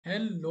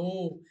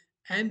Hello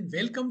and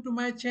welcome to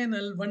my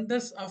channel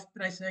Wonders of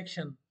Price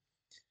Action.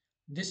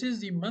 This is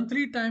the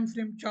monthly time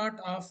frame chart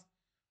of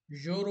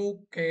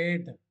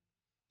Eurocad.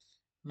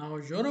 Now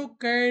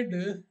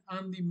Eurocad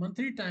on the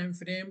monthly time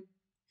frame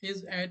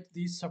is at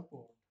the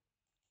support.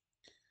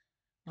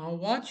 Now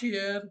watch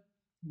here.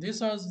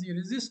 This was the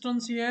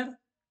resistance here,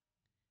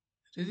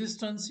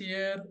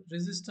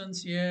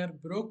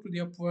 broke to the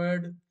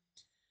upward.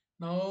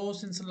 Now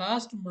since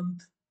last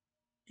month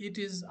it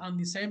is on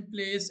the same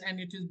place and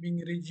it is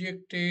being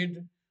rejected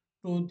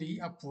to the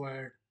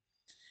upward.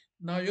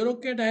 Now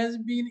Eurocad has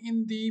been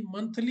in the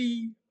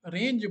monthly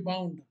range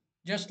bound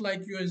just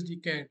like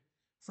USD CAD.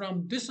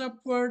 From this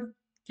upward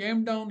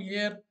came down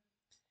here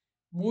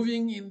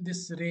moving in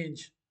this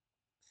range.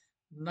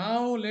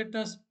 Now let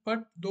us,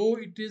 but though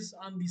it is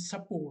on the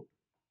support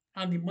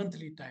on the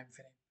monthly time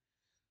frame.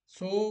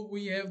 So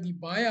we have the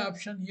buy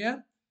option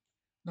here.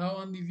 Now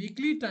on the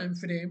weekly time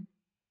frame,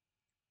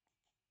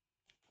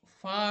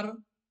 for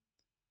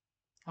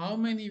how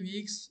many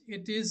weeks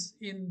it is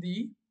in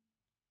the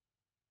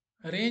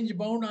range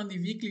bound on the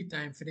weekly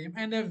time frame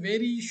and a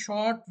very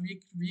short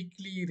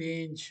weekly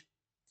range,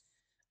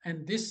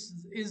 and this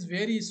is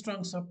very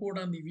strong support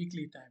on the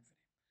weekly time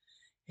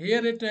frame.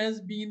 Here it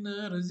has been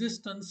a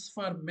resistance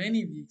for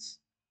many weeks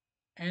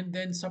and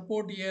then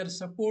support here,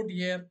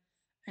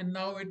 and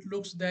now it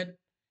looks that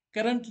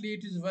currently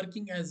it is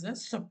working as a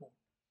support.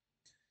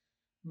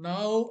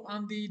 Now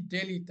on the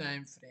daily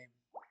time frame,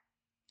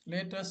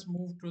 let us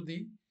move to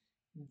the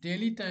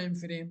daily time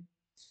frame.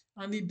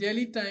 On the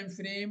daily time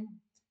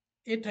frame,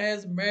 it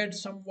has made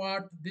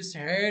somewhat this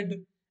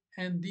head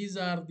and these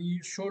are the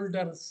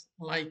shoulders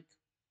like.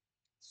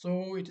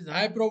 So it is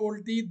high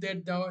probability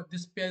that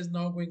this pair is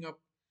now going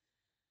up.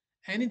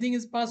 Anything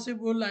is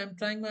possible. I am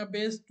trying my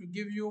best to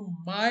give you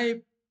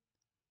my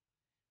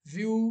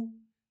view.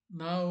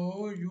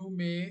 Now you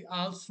may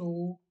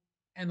also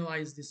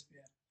analyze this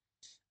pair.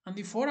 On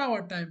the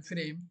 4-hour time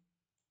frame,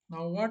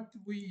 now what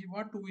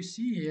do we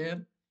see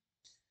here?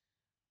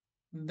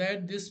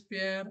 That this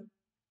pair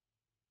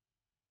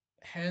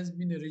has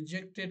been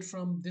rejected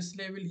from this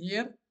level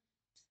here,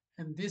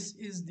 and this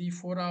is the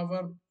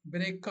 4-hour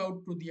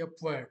breakout to the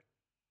upward.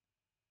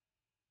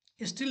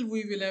 Still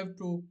we will have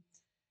to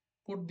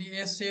put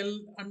the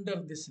SL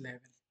under this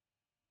level.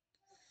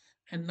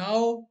 And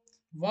now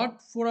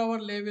what 4-hour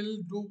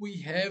level do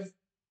we have?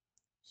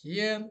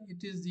 Here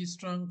it is the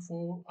strong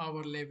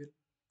 4-hour level.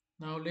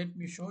 Now let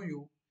me show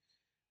you.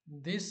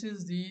 This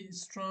is the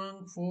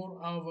strong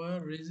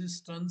 4-hour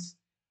resistance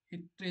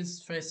it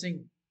is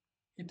facing.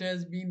 It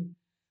has been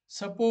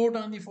support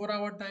on the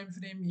 4-hour time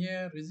frame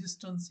here,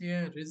 resistance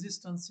here,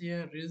 resistance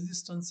here,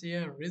 resistance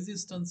here,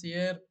 resistance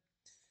here,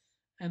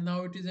 and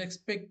now it is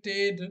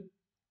expected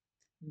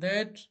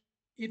that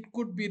it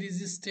could be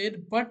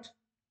resisted, but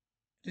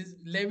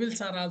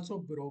levels are also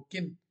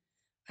broken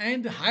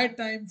and high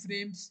time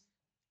frames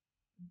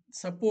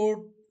support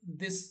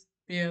this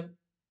pair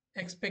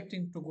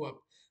expecting to go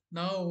up.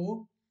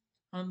 Now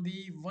on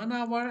the 1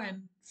 hour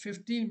and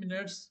 15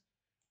 minutes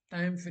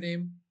time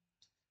frame,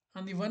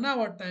 on the 1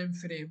 hour time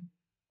frame,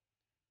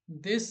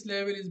 this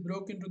level is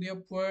broken to the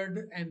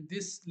upward and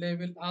this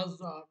level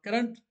also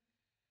current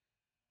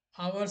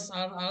hours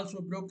are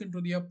also broken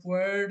to the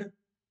upward.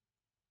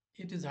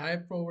 It is high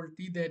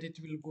probability that it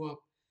will go up.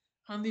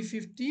 On the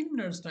 15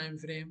 minutes time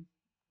frame,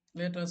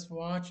 let us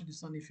watch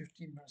this on the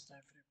 15 minutes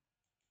time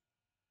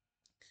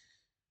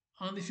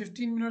frame. On the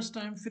 15 minutes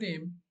time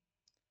frame,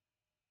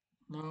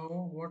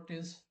 now what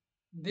is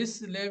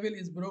this level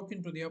is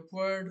broken to the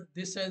upward.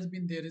 This has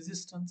been the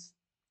resistance.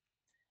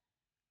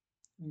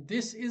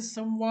 This is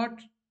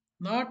somewhat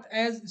not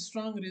as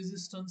strong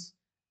resistance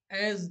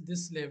as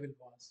this level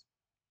was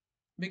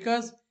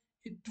because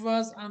it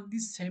was on the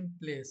same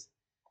place.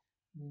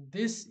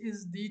 This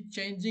is the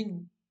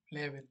changing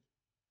level,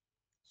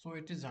 so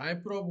it is high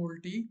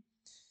probability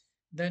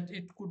that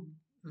it could,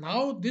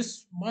 now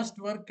this must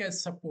work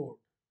as support,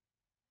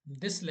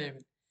 this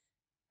level.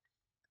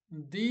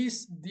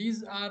 These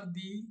are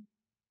the,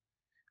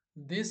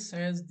 this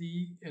has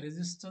the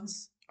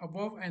resistance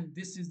above and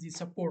this is the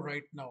support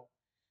right now.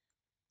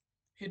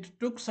 It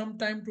took some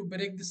time to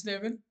break this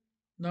level.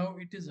 Now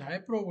it is high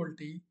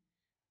probability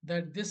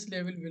that this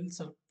level will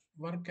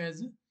work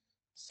as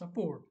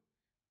support.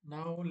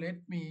 Now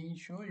let me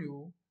show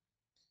you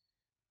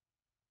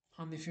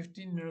on the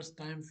 15 minutes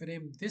time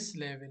frame, this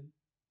level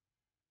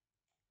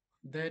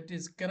that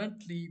is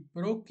currently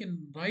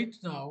broken right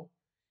now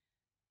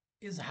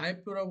is high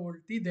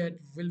probability that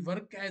will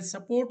work as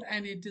support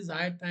and it is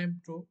high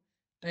time to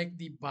take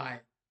the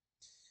buy.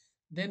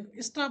 Then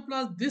stop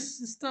loss, this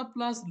stop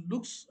loss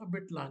looks a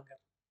bit longer.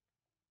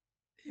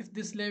 If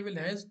this level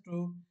has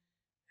to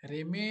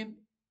remain,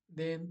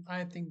 then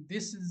I think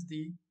this is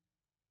the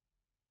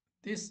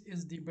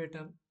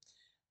better.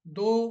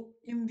 Though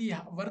in the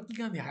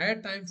working on the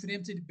higher time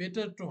frames, it's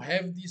better to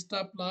have the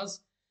stop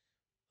loss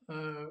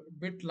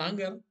bit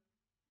longer,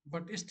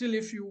 but still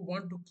if you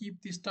want to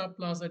keep the stop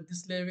loss at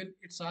this level,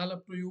 it's all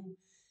up to you.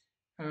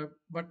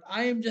 But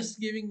I am just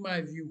giving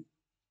my view,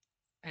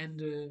 and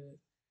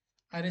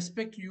I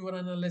respect your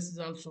analysis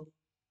also.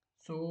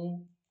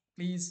 So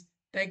please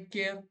take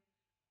care.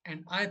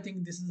 And I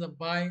think this is a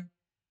buy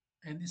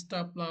and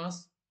stop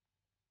loss.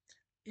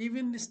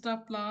 Even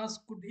stop loss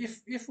could,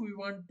 if we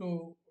want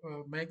to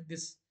make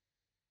this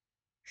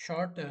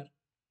shorter,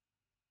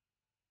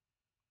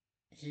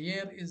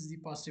 here is the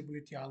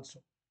possibility also.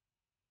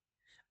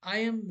 I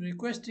am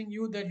requesting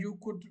you that you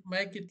could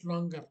make it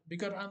longer,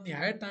 because on the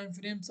higher time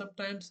frame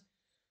sometimes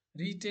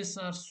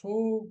retests are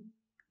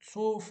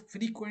so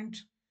frequent.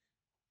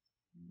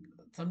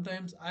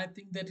 Sometimes I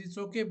think that it's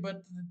okay,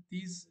 but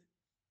these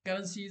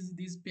currencies,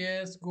 these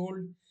pairs, gold,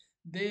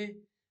 they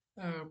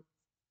uh,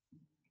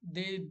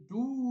 they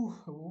do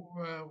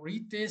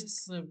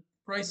retests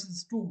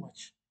prices too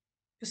much,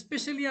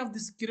 especially of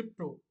this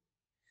crypto.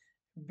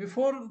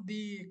 Before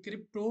the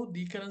crypto,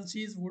 the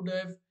currencies would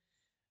have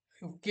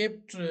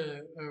kept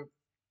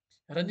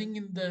running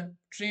in the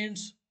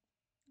trends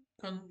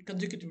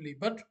consecutively.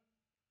 But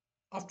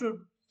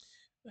after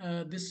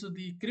this,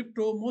 the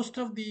crypto, most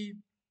of the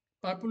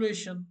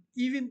population,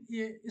 even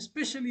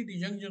especially the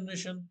young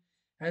generation,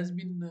 has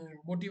been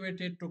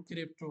motivated to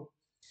crypto.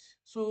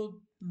 So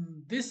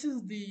this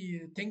is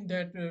the thing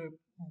that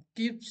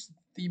keeps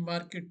the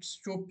markets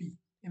choppy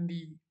in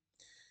the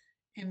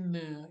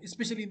in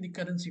especially in the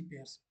currency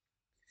pairs.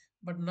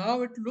 But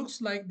now it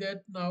looks like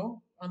that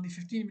now on the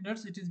 15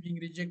 minutes it is being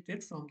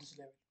rejected from this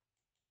level.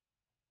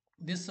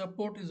 This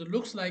support is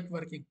looks like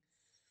working.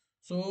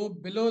 So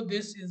below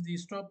this is the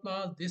stop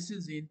loss, this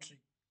is the entry.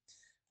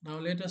 Now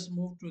let us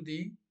move to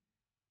the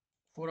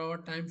 4 hour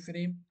time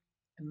frame.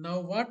 And now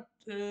what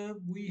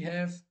we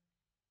have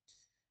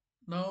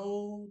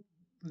now,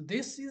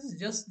 this is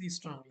just the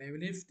strong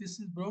level. If this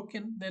is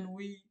broken, then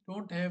we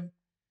don't have,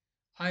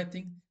 I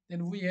think,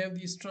 then we have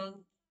the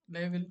strong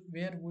level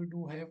where we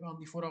do have on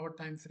the 4 hour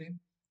time frame.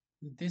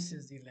 This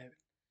is the level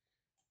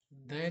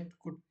that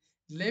could,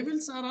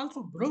 levels are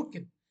also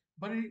broken,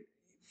 but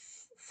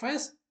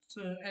first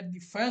at the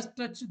first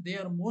touch they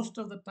are most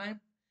of the time,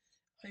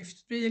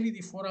 especially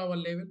the 4 hour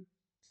level,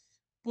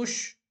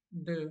 push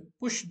the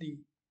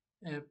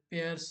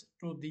pairs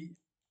to the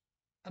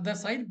other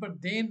side. But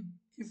then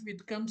if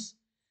it comes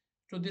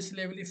to this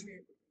level,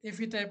 if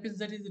it happens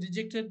that is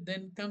rejected,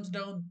 then comes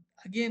down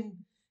again,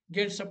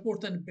 gets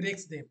support and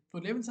breaks them. So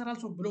levels are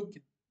also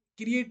broken,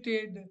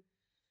 created,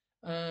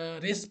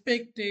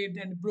 respected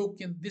and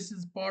broken. This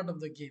is part of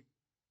the game.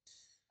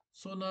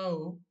 So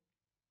now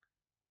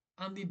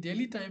on the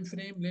daily time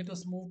frame, let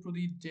us move to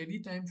the daily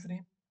time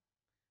frame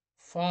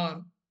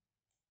for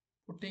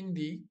putting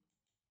the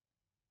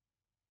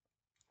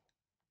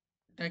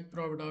take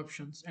profit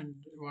options and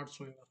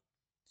whatsoever.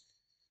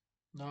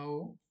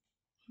 Now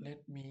let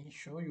me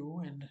show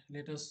you, and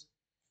let us,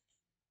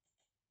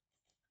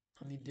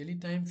 on the daily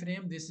time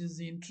frame, this is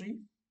the entry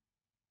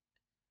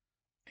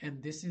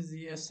and this is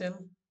the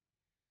SL.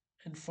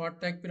 And for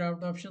take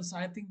profit options,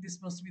 I think this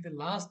must be the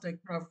last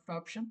take profit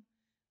option.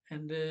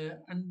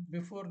 And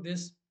before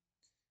this,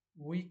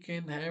 we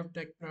can have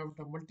take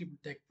profit, multiple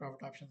take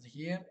profit options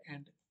here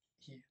and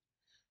here.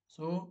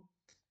 So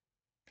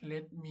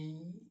let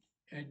me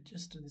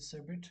adjust this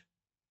a bit.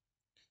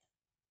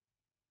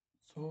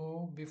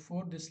 So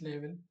before this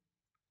level,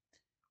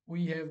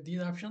 we have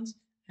these options,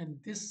 and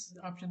this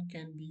option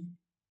can be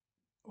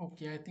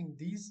okay. I think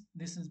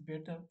this is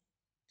better.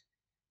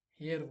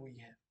 Here we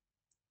have.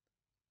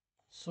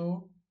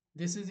 So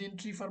this is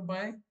entry for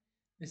buy,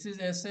 this is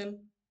SL,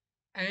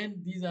 and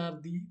these are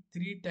the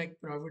three take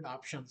profit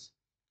options.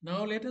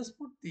 Now let us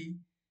put the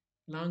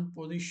long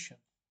position.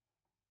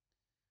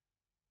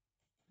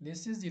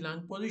 This is the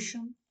long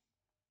position.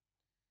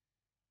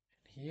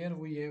 Here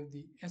we have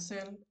the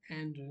SL,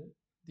 and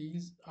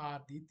these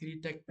are the three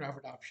take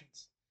profit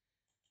options.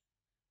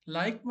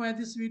 Like my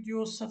this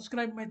video,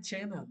 subscribe my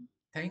channel.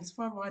 Thanks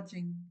for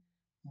watching.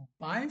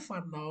 Bye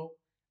for now.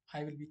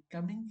 I will be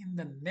coming in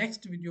the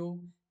next video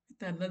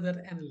with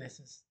another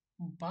analysis.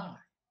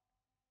 Bye.